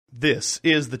This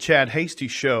is the Chad Hasty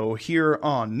Show here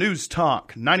on News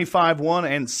Talk 95.1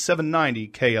 and 790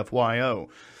 KFYO.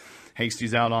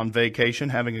 Hasty's out on vacation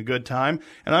having a good time,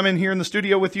 and I'm in here in the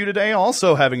studio with you today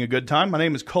also having a good time. My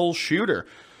name is Cole Shooter.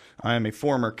 I am a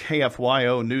former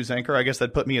KFYO news anchor. I guess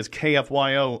that'd put me as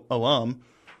KFYO alum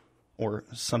or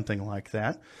something like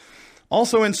that.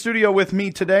 Also in studio with me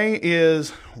today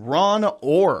is Ron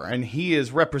Orr, and he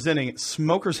is representing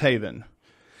Smokers Haven,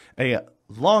 a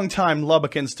longtime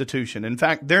Lubbock institution. In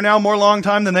fact, they're now more long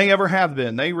time than they ever have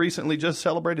been. They recently just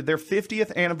celebrated their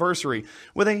 50th anniversary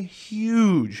with a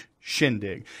huge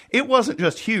shindig. It wasn't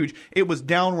just huge, it was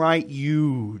downright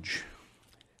huge.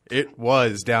 It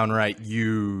was downright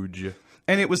huge.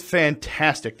 And it was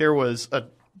fantastic. There was a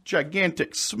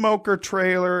gigantic smoker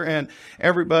trailer, and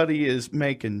everybody is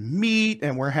making meat,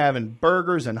 and we're having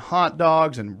burgers and hot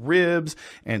dogs and ribs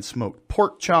and smoked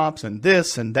pork chops and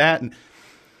this and that. And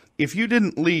if you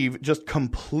didn't leave just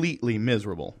completely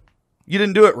miserable, you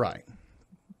didn't do it right.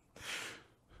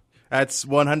 That's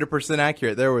 100%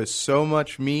 accurate. There was so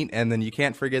much meat, and then you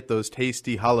can't forget those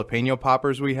tasty jalapeno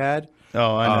poppers we had.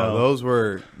 Oh, I know.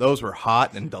 Those were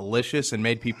hot and delicious and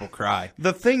made people cry.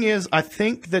 The thing is, I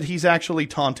think that he's actually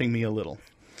taunting me a little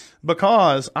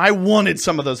because I wanted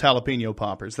some of those jalapeno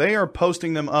poppers. They are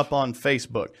posting them up on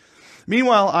Facebook.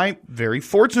 Meanwhile, I, very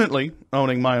fortunately,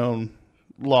 owning my own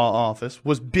law office,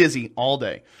 was busy all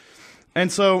day.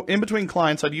 And so in between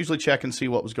clients, I'd usually check and see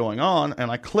what was going on,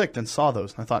 and I clicked and saw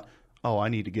those, and I thought, oh, I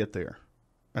need to get there,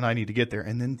 and I need to get there.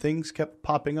 And then things kept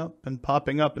popping up and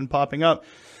popping up and popping up.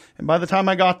 And by the time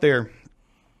I got there,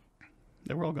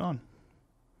 they were all gone.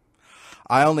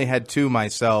 I only had two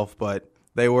myself, but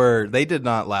they did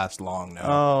not last long, no.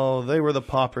 Oh, they were the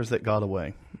poppers that got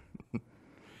away.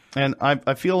 And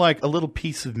I feel like a little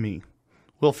piece of me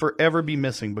will forever be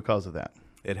missing because of that.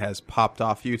 It has popped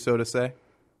off you, so to say?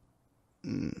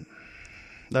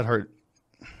 That hurt.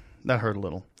 That hurt a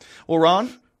little. Well,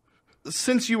 Ron,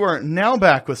 since you are now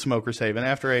back with Smokers Haven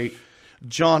after a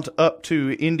jaunt up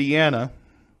to Indiana,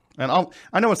 and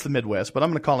I know it's the Midwest, but I'm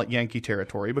going to call it Yankee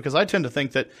territory because I tend to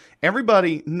think that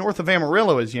everybody north of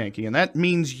Amarillo is Yankee, and that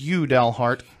means you,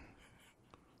 Dalhart.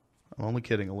 I'm only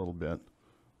kidding a little bit.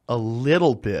 A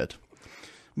little bit.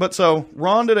 But so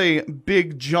Ron did a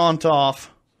big jaunt off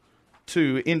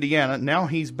to Indiana. Now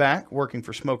he's back working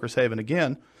for Smokers Haven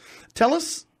again. Tell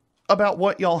us about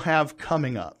what y'all have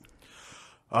coming up.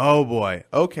 Oh, boy.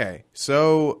 Okay.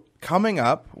 So coming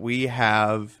up, we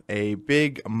have a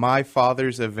big My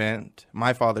Father's event,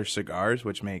 My Father's Cigars,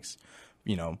 which makes,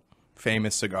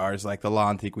 famous cigars like the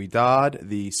La Antigüedad,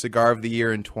 the Cigar of the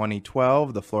Year in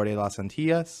 2012, the Flor de las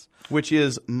Antillas. Which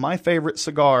is my favorite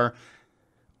cigar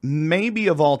maybe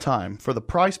of all time. For the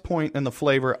price point and the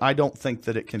flavor, I don't think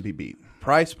that it can be beat.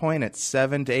 Price point at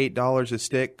 $7 to $8 a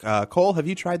stick. Cole, have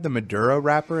you tried the Maduro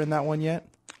wrapper in that one yet?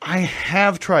 I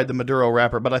have tried the Maduro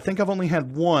wrapper, but I think I've only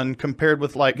had one compared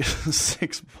with like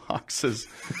 6 boxes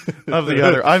of the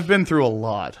other. I've been through a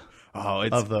lot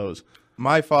of those.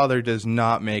 My Father does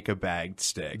not make a bagged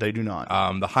stick. They do not.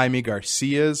 The Jaime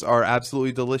Garcias are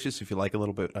absolutely delicious if you like a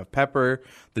little bit of pepper.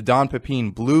 The Don Pepin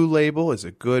Blue label is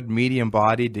a good medium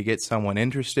body to get someone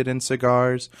interested in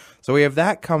cigars. So we have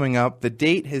that coming up. The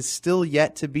date has still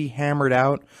yet to be hammered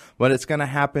out, but it's going to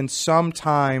happen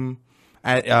sometime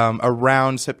at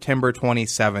around September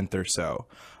 27th or so.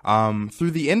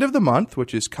 Through the end of the month,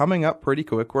 which is coming up pretty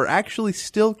quick, we're actually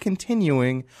still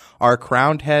continuing our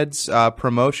Crowned Heads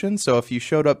promotion. So if you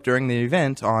showed up during the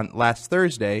event on last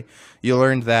Thursday, you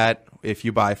learned that if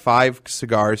you buy 5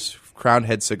 cigars, Crowned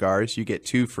Head cigars, you get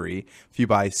 2 free. If you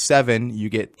buy 7, you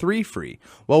get 3 free.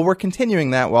 Well, we're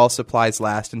continuing that while supplies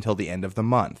last until the end of the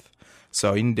month.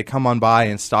 So you need to come on by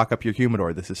and stock up your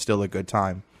humidor. This is still a good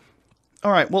time.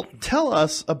 All right. Well, tell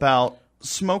us about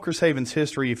Smokers Haven's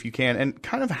history, if you can, and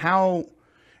kind of how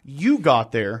you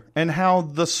got there and how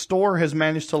the store has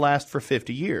managed to last for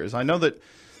 50 years. I know that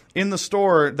in the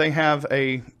store they have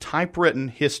a typewritten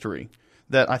history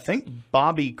that I think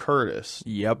Bobby Curtis,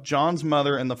 John's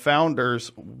mother and the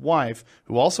founder's wife,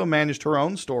 who also managed her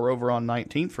own store over on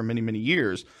 19th for many, many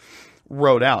years,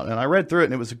 wrote out. And I read through it,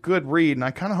 and it was a good read, and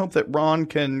I kind of hope that Ron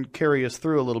can carry us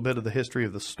through a little bit of the history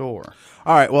of the store.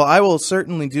 All right. Well, I will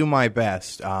certainly do my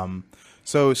best.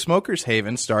 So Smokers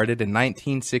Haven started in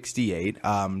 1968.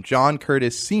 John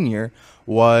Curtis Sr.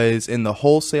 was in the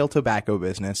wholesale tobacco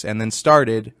business and then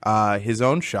started his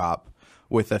own shop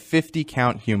with a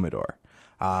 50-count humidor.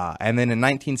 And then in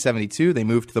 1972, they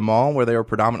moved to the mall where they were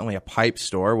predominantly a pipe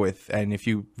store and if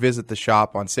you visit the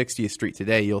shop on 60th Street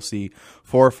today, you'll see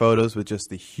 4 photos with just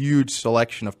the huge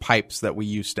selection of pipes that we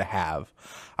used to have.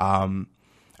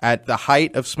 At the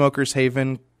height of Smokers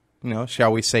Haven,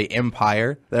 shall we say,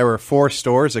 empire. There were 4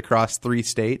 stores across 3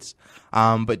 states,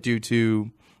 but due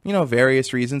to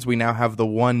various reasons, we now have the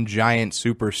one giant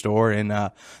superstore in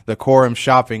the Coram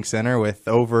Shopping Center with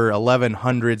over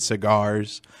 1,100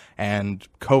 cigars and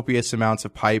copious amounts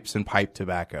of pipes and pipe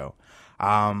tobacco.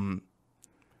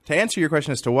 To answer your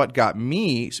question as to what got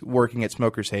me working at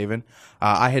Smokers Haven,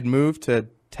 I had moved to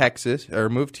Texas, or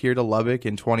moved here to Lubbock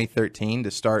in 2013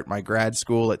 to start my grad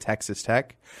school at Texas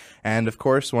Tech. And of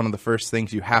course, one of the first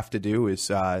things you have to do is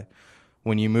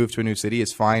when you move to a new city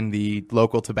is find the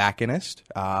local tobacconist.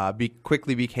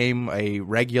 Quickly became a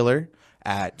regular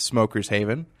at Smokers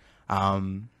Haven.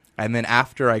 And then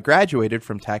after I graduated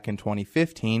from Tech in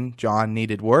 2015, John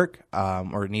needed work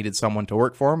or needed someone to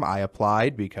work for him. I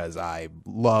applied because I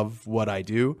love what I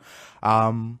do.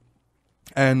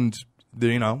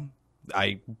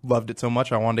 I loved it so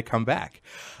much I wanted to come back.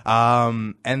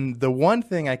 And the one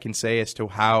thing I can say as to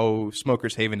how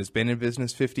Smokers Haven has been in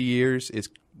business 50 years is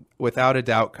without a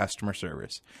doubt customer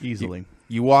service. Easily.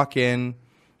 You walk in,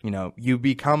 you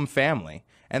become family.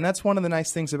 And that's one of the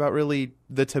nice things about really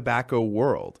the tobacco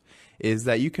world is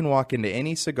that you can walk into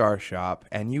any cigar shop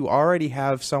and you already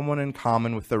have someone in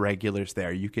common with the regulars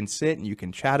there. You can sit and you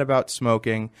can chat about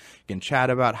smoking. You can chat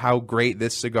about how great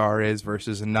this cigar is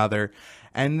versus another.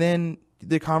 And then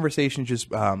the conversation just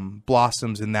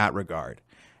blossoms in that regard.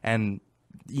 And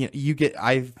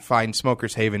I find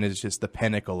Smokers Haven is just the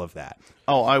pinnacle of that.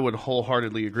 Oh, I would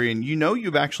wholeheartedly agree. And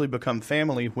you've actually become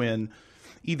family when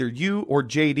either you or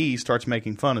JD starts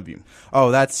making fun of you. Oh,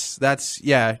 that's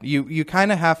yeah. You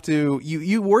kind of have to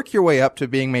you work your way up to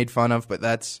being made fun of, but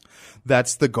that's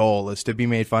the goal, is to be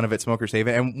made fun of at Smokers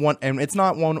Haven. And it's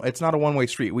not a one-way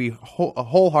street. We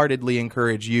wholeheartedly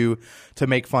encourage you to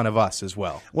make fun of us as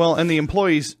well. Well, and the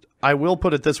employees, I will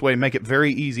put it this way, make it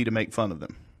very easy to make fun of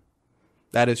them.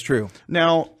 That is true.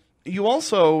 Now, you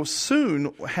also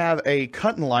soon have a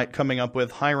cut and light coming up with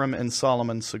Hiram and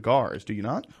Solomon cigars, do you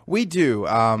not? We do.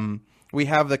 We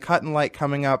have the cut and light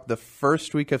coming up the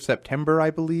first week of September, I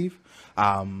believe.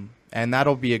 And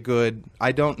that'll be a good,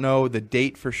 I don't know the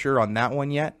date for sure on that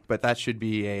one yet, but that should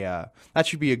be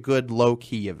a good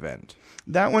low-key event.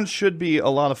 That one should be a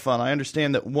lot of fun. I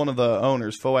understand that one of the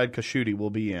owners, Foad Kashuti,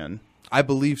 will be in. I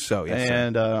believe so, yes,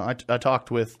 and sir. I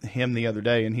talked with him the other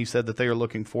day, and he said that they are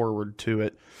looking forward to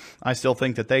it. I still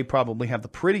think that they probably have the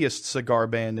prettiest cigar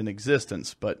band in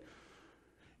existence, but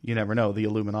you never know. The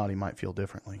Illuminati might feel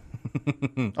differently.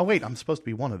 Oh, wait, I'm supposed to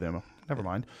be one of them. Never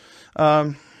mind.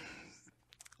 But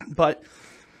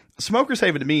Smokers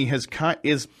Haven to me is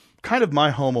kind of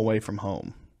my home away from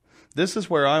home. This is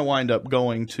where I wind up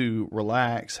going to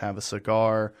relax, have a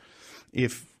cigar.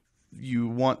 If you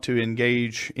want to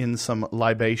engage in some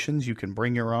libations, you can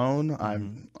bring your own.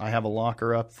 Mm-hmm. I have a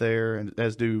locker up there, and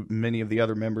as do many of the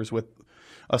other members, with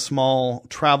a small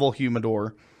travel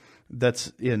humidor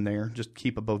that's in there. Just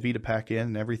keep a Bovita pack in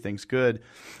and everything's good.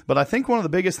 But I think one of the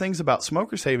biggest things about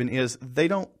Smokers Haven is they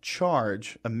don't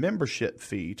charge a membership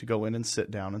fee to go in and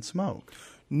sit down and smoke.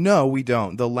 No, we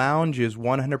don't. The lounge is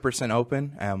 100%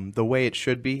 open, the way it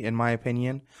should be, in my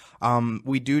opinion.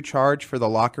 We do charge for the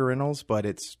locker rentals, but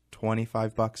it's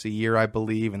 $25 a year, I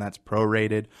believe, and that's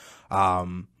prorated.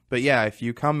 But yeah, if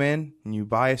you come in and you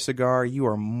buy a cigar, you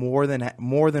are more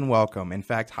than welcome. In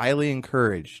fact, highly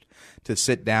encouraged to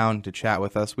sit down to chat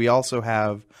with us. We also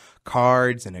have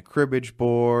cards and a cribbage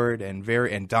board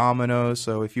and dominoes.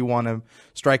 So if you want to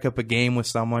strike up a game with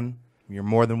someone, you're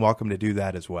more than welcome to do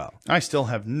that as well. I still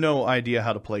have no idea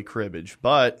how to play cribbage,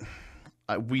 but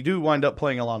we do wind up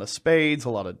playing a lot of spades, a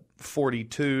lot of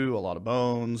 42, a lot of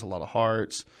bones, a lot of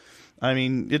hearts. I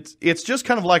mean, it's just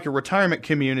kind of like a retirement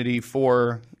community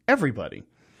for everybody.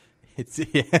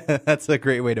 Yeah, that's a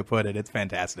great way to put it. It's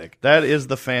fantastic. That is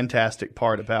the fantastic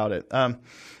part about it. I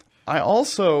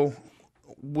also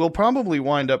will probably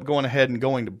wind up going ahead and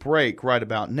going to break right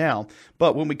about now.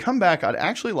 But when we come back, I'd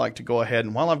actually like to go ahead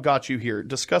and, while I've got you here,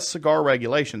 discuss cigar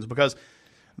regulations, because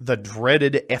the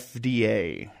dreaded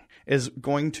FDA is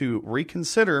going to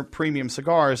reconsider premium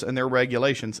cigars and their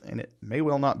regulations, and it may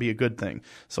well not be a good thing.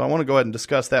 So I want to go ahead and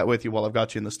discuss that with you while I've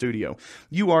got you in the studio.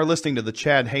 You are listening to the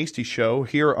Chad Hasty Show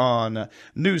here on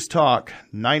News Talk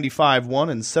 95.1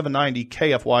 and 790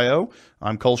 KFYO.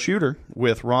 I'm Cole Shooter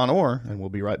with Ron Orr, and we'll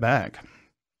be right back.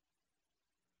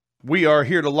 We are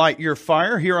here to light your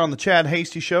fire here on the Chad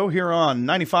Hasty Show here on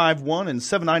 95.1 and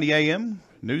 790 AM,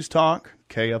 News Talk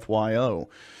KFYO.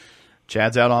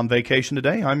 Chad's out on vacation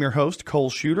today. I'm your host, Cole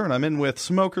Shooter, and I'm in with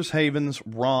Smokers Haven's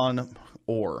Ron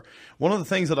Orr. One of the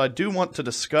things that I do want to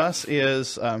discuss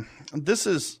is, this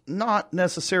is not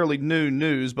necessarily new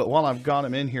news, but while I've got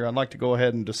him in here, I'd like to go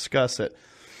ahead and discuss it.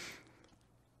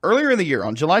 Earlier in the year,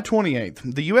 on July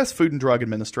 28th, the U.S. Food and Drug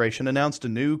Administration announced a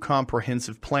new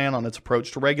comprehensive plan on its approach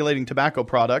to regulating tobacco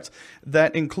products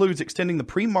that includes extending the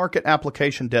pre-market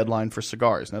application deadline for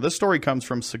cigars. Now, this story comes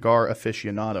from Cigar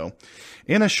Aficionado.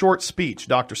 In a short speech,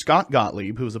 Dr. Scott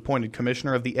Gottlieb, who was appointed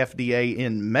commissioner of the FDA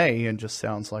in May and just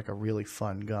sounds like a really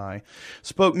fun guy,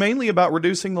 spoke mainly about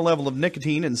reducing the level of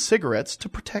nicotine in cigarettes to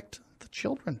protect the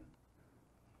children.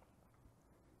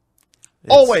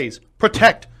 Always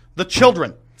protect the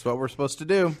children. That's what we're supposed to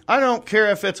do. I don't care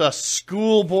if it's a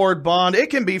school board bond. It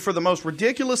can be for the most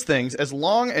ridiculous things as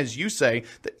long as you say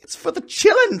that it's for the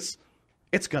chillins.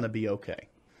 It's going to be okay.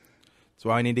 That's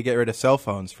why I need to get rid of cell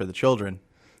phones for the children.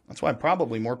 That's why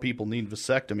probably more people need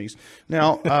vasectomies.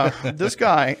 Now, this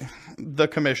guy, the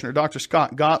commissioner, Dr.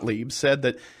 Scott Gottlieb, said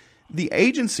that the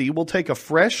agency will take a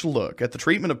fresh look at the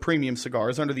treatment of premium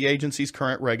cigars under the agency's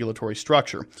current regulatory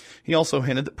structure. He also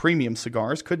hinted that premium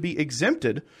cigars could be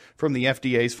exempted from the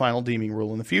FDA's final deeming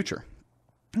rule in the future.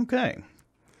 Okay.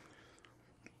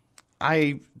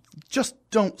 I just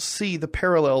don't see the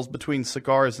parallels between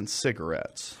cigars and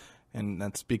cigarettes. And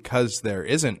that's because there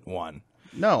isn't one.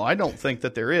 No, I don't think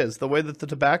that there is. The way that the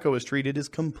tobacco is treated is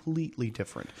completely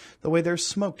different. The way they're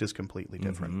smoked is completely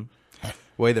different. Mm-hmm.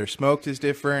 The way they're smoked is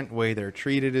different. The way they're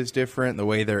treated is different. The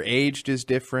way they're aged is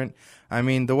different. I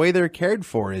mean, the way they're cared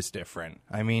for is different.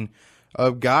 I mean,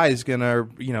 a guy's gonna,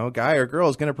 guy or girl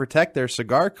is gonna protect their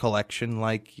cigar collection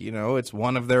like, it's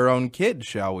one of their own kids,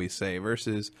 shall we say,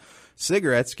 versus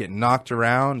cigarettes get knocked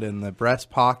around in the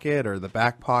breast pocket or the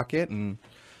back pocket, and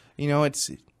it's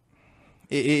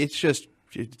just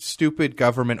stupid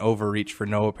government overreach for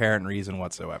no apparent reason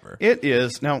whatsoever. It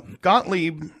is. Now,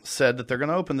 Gottlieb said that they're going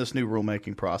to open this new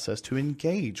rulemaking process to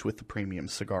engage with the premium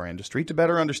cigar industry to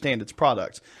better understand its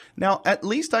products. Now, at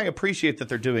least I appreciate that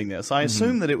they're doing this. I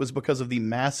assume that it was because of the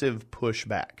massive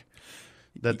pushback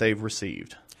that they've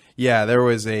received. Yeah, there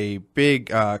was a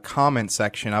big comment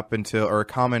section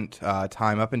comment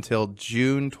time up until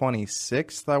June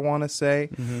 26th, I want to say,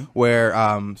 where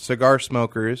cigar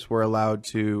smokers were allowed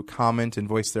to comment and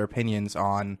voice their opinions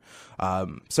on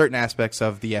certain aspects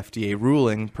of the FDA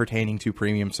ruling pertaining to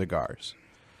premium cigars.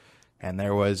 And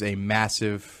there was a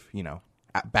massive,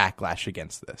 backlash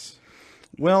against this.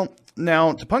 Well,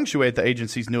 now, to punctuate the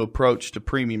agency's new approach to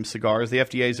premium cigars, the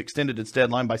FDA has extended its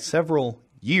deadline by several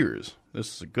years.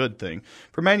 This is a good thing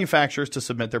for manufacturers to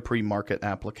submit their pre-market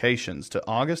applications to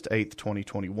August 8th,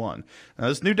 2021. Now,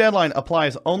 this new deadline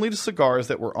applies only to cigars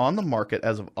that were on the market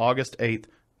as of August 8th,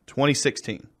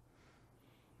 2016.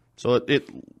 So the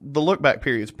look-back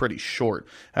period is pretty short.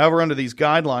 However, under these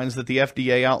guidelines that the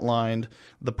FDA outlined,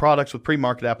 the products with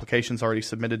pre-market applications already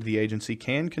submitted to the agency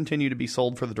can continue to be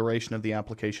sold for the duration of the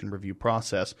application review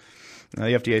process. Now,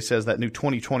 the FDA says that new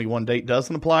 2021 date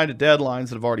doesn't apply to deadlines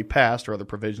that have already passed or other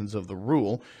provisions of the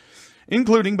rule,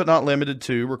 including but not limited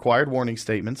to required warning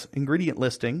statements, ingredient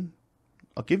listing.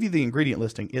 I'll give you the ingredient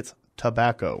listing. It's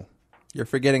tobacco. You're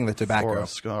forgetting the tobacco.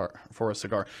 For a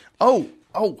cigar.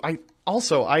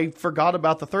 I forgot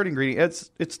about the third ingredient.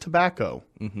 It's tobacco.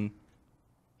 Mm-hmm.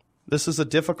 This is a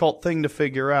difficult thing to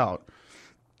figure out.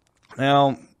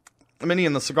 Now, many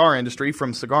in the cigar industry,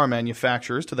 from cigar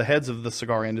manufacturers to the heads of the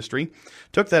cigar industry,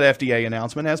 took that FDA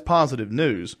announcement as positive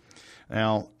news.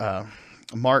 Now,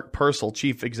 Mark Purcell,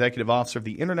 Chief Executive Officer of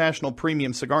the International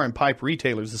Premium Cigar and Pipe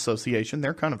Retailers Association,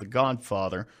 they're kind of the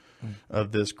godfather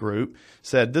of this group,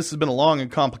 said this has been a long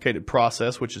and complicated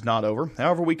process, which is not over.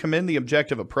 However, we commend the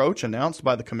objective approach announced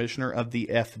by the commissioner of the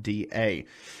FDA.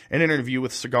 In an interview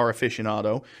with Cigar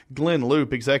Aficionado, Glenn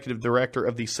Loop, executive director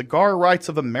of the Cigar Rights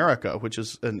of America, which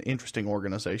is an interesting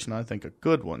organization, I think a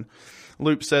good one,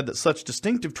 Loop said that such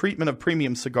distinctive treatment of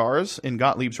premium cigars, in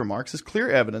Gottlieb's remarks, is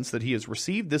clear evidence that he has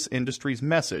received this industry's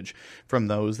message from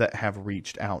those that have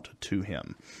reached out to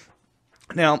him.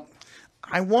 Now,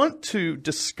 I want to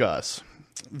discuss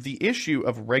the issue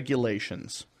of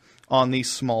regulations on these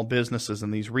small businesses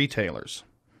and these retailers.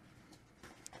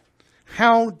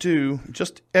 How do,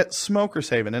 just at Smokers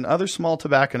Haven and other small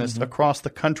tobacconists across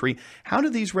the country, how do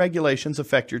these regulations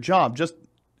affect your job, just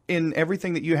in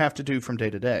everything that you have to do from day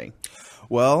to day?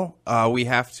 Well, we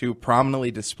have to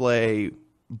prominently display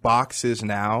boxes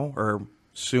now, or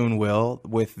soon will,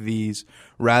 with these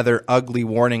rather ugly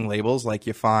warning labels like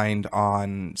you find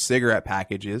on cigarette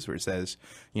packages where it says,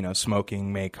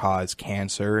 smoking may cause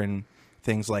cancer and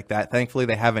things like that. Thankfully,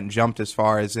 they haven't jumped as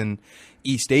far as in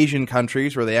East Asian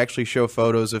countries where they actually show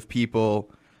photos of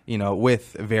people,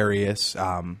 with various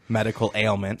medical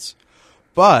ailments.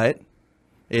 But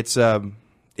it's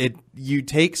you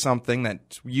take something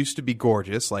that used to be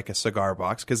gorgeous, like a cigar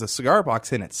box, because a cigar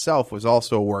box in itself was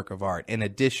also a work of art, in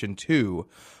addition to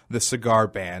the cigar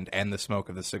band and the smoke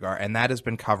of the cigar, and that has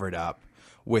been covered up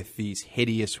with these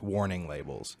hideous warning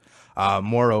labels.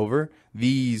 Moreover,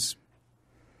 these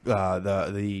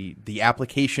the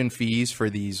application fees for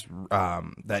these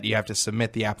that you have to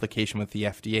submit the application with the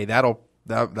FDA,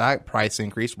 that price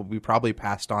increase will be probably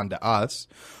passed on to us,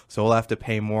 so we'll have to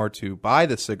pay more to buy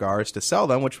the cigars to sell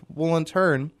them, which will in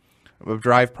turn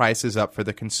drive prices up for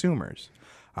the consumers.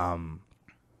 And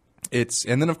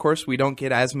then of course we don't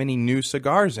get as many new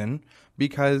cigars in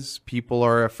because people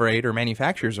are afraid, or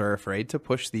manufacturers are afraid, to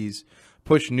push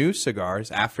new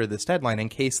cigars after this deadline in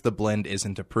case the blend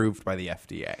isn't approved by the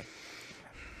FDA.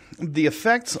 The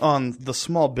effects on the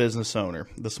small business owner,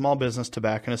 the small business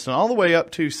tobacconist, and all the way up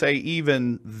to, say,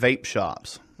 even vape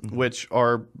shops, which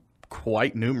are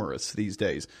quite numerous these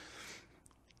days.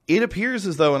 It appears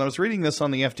as though, and I was reading this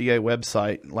on the FDA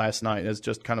website last night as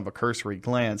just kind of a cursory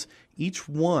glance, each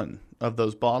one of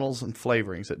those bottles and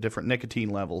flavorings at different nicotine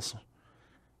levels,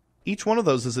 each one of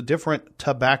those is a different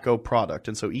tobacco product,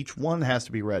 and so each one has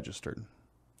to be registered.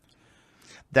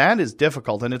 That is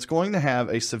difficult, and it's going to have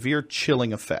a severe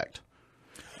chilling effect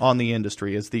on the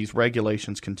industry as these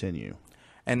regulations continue.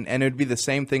 And it would be the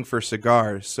same thing for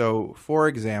cigars. So, for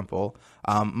example,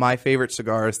 my favorite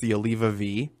cigar is the Oliva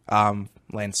V,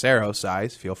 Lancero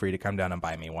size. Feel free to come down and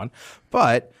buy me one.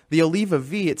 But the Oliva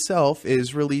V itself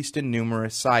is released in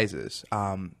numerous sizes.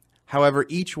 However,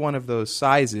 each one of those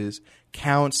sizes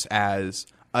counts as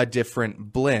a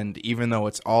different blend, even though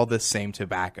it's all the same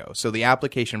tobacco. So the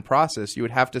application process, you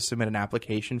would have to submit an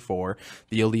application for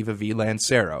the Oliva V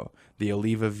Lancero, the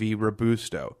Oliva V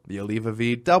Robusto, the Oliva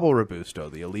V Double Robusto,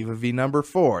 the Oliva V number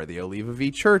 4, the Oliva V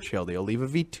Churchill, the Oliva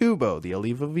V Tubo, the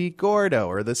Oliva V Gordo,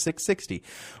 or the 660,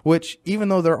 which, even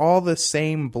though they're all the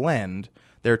same blend,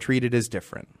 they're treated as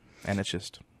different. And it's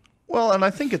just... Well, and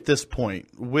I think at this point,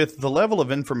 with the level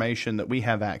of information that we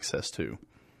have access to,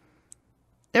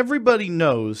 everybody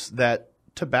knows that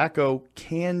tobacco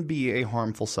can be a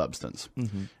harmful substance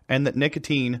and that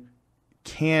nicotine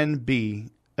can be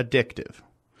addictive.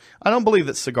 I don't believe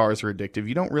that cigars are addictive.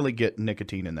 You don't really get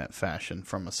nicotine in that fashion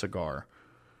from a cigar,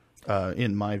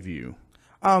 in my view.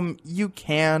 You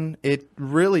can. It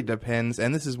really depends,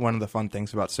 and this is one of the fun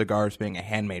things about cigars being a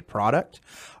handmade product.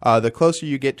 The closer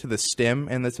you get to the stem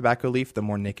in the tobacco leaf, the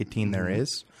more nicotine there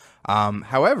is.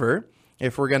 However,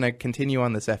 if we're going to continue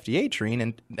on this FDA train,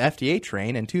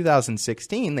 in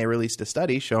 2016, they released a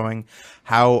study showing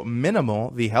how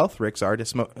minimal the health risks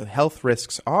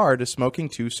are to smoking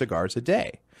 2 cigars a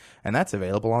day, and that's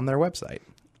available on their website.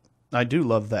 I do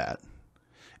love that.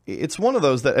 It's one of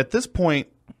those that at this point,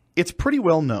 it's pretty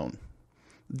well known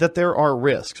that there are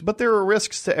risks, but there are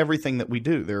risks to everything that we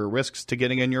do. There are risks to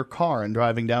getting in your car and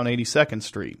driving down 82nd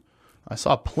Street. I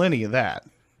saw plenty of that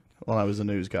when I was a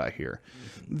news guy here.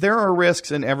 There are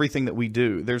risks in everything that we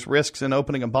do. There's risks in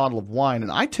opening a bottle of wine,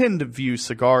 and I tend to view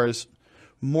cigars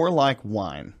more like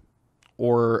wine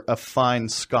or a fine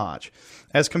scotch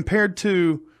as compared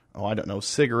to,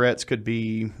 cigarettes could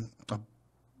be a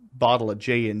bottle of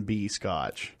J&B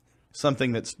scotch,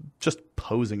 something that's just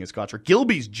posing as scotch, or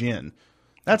Gilby's gin.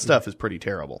 That stuff is pretty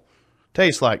terrible.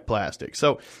 Tastes like plastic.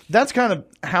 So that's kind of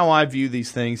how I view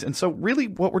these things. And so really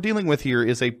what we're dealing with here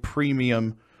is a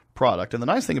premium product. And the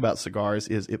nice thing about cigars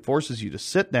is it forces you to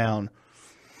sit down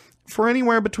for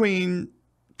anywhere between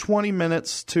 20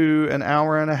 minutes to an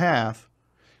hour and a half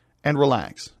and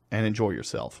relax and enjoy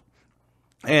yourself.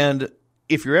 And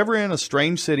if you're ever in a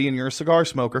strange city and you're a cigar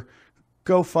smoker,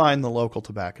 go find the local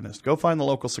tobacconist. Go find the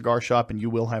local cigar shop, and you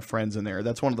will have friends in there.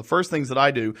 That's one of the first things that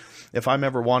I do if I'm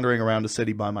ever wandering around a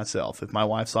city by myself. If my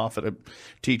wife's off at a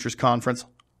teacher's conference,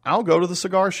 I'll go to the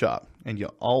cigar shop, and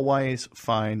you'll always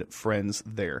find friends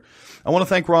there. I want to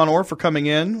thank Ron Orr for coming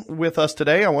in with us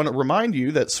today. I want to remind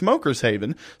you that Smokers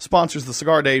Haven sponsors the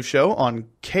Cigar Dave Show on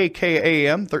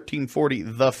KKAM 1340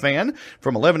 The Fan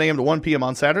from 11 a.m. to 1 p.m.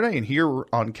 on Saturday, and here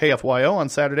on KFYO on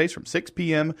Saturdays from 6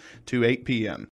 p.m. to 8 p.m.